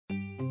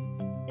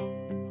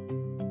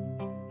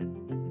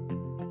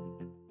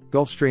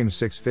Gulfstream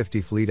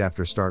 650 fleet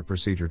after start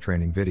procedure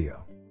training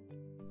video.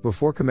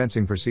 Before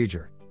commencing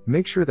procedure,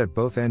 make sure that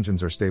both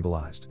engines are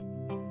stabilized.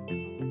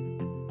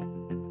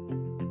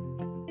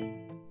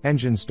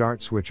 Engine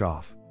start, switch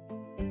off.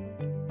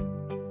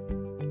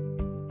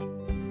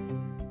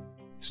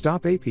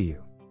 Stop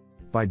APU.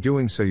 By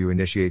doing so, you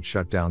initiate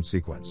shutdown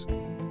sequence.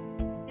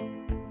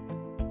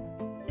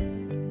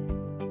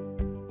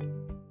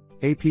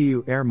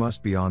 APU air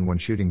must be on when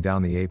shooting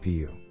down the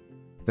APU.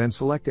 Then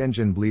select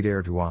engine bleed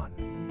air to on.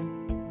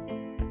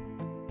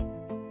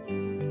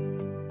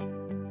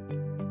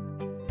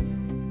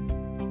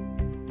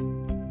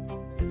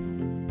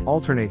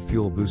 Alternate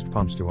fuel boost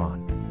pumps to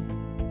on.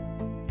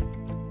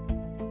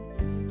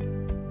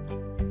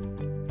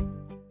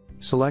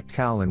 Select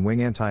cowl and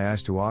wing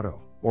anti-ice to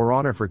auto, or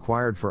on if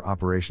required for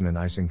operation in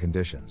icing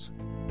conditions.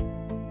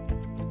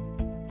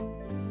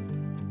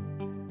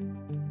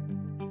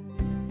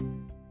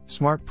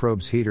 Smart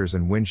probes heaters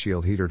and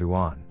windshield heater to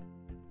on.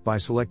 By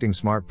selecting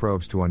smart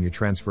probes to on, you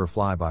transfer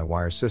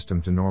fly-by-wire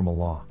system to normal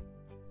law.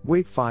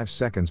 Wait 5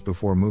 seconds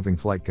before moving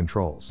flight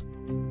controls.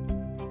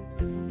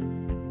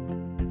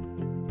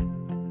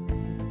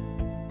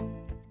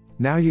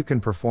 Now you can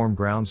perform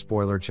ground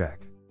spoiler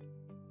check.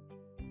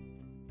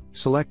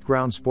 Select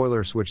ground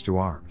spoiler, switch to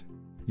armed.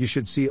 You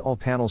should see all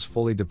panels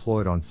fully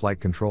deployed on flight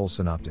control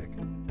synoptic.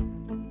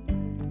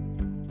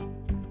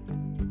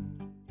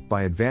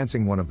 By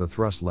advancing one of the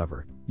thrust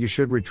lever, you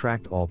should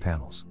retract all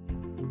panels.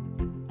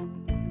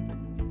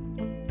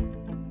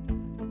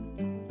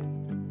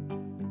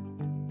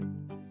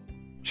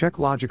 Check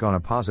logic on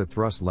opposite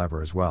thrust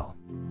lever as well.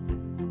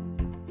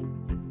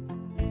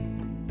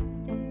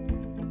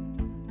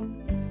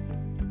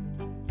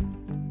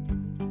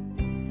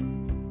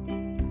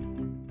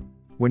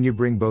 When you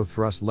bring both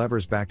thrust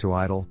levers back to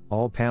idle,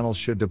 all panels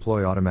should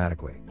deploy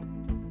automatically.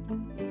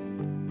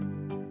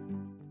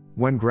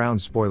 When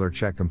ground spoiler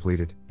check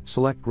completed,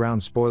 select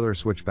ground spoiler,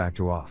 switch back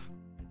to off.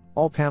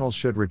 All panels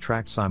should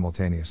retract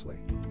simultaneously.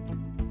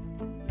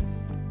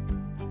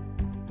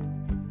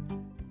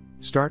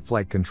 Start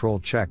flight control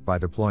check by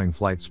deploying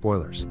flight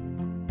spoilers.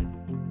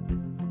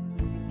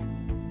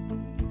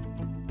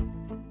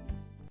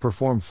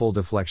 Perform full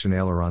deflection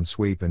aileron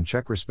sweep and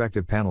check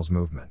respective panels'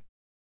 movement.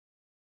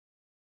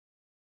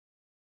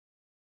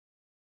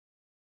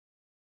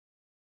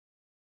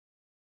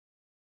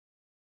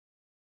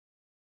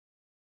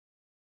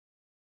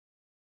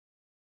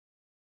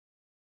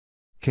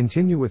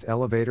 Continue with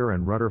elevator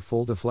and rudder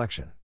full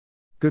deflection.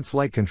 Good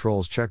flight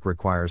controls check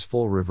requires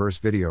full reverse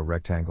video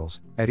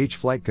rectangles at each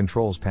flight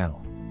controls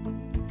panel.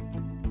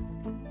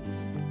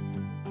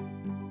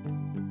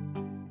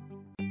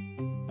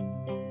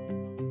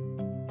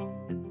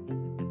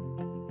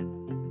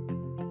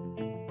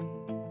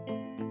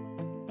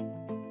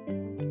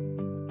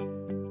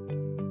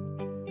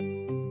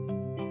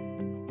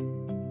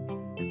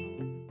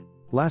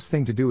 Last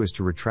thing to do is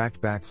to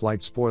retract back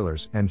flight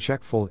spoilers and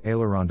check full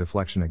aileron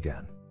deflection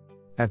again.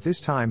 At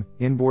this time,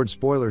 inboard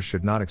spoilers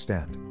should not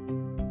extend.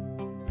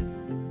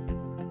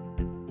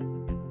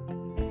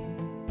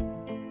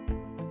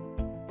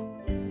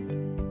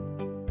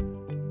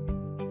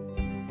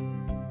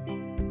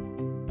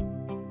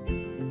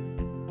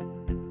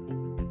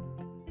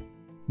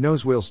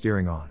 Nose wheel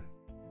steering on.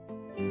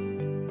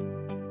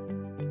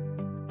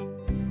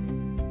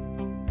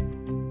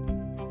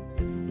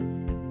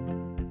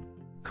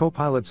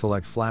 Co-pilot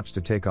select flaps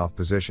to takeoff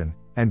position,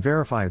 and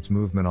verify its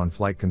movement on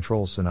flight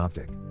control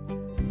synoptic.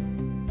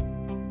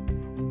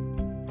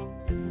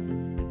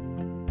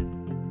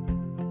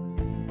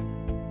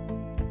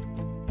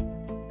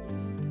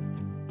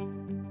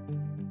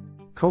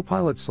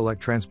 Co-pilot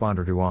select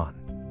transponder to on.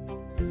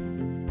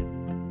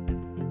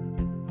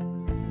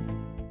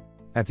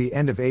 At the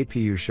end of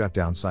APU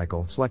shutdown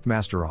cycle, select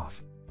master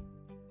off.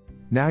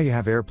 Now you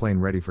have airplane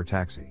ready for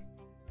taxi.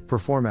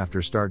 Perform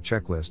after start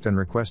checklist and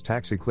request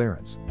taxi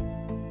clearance.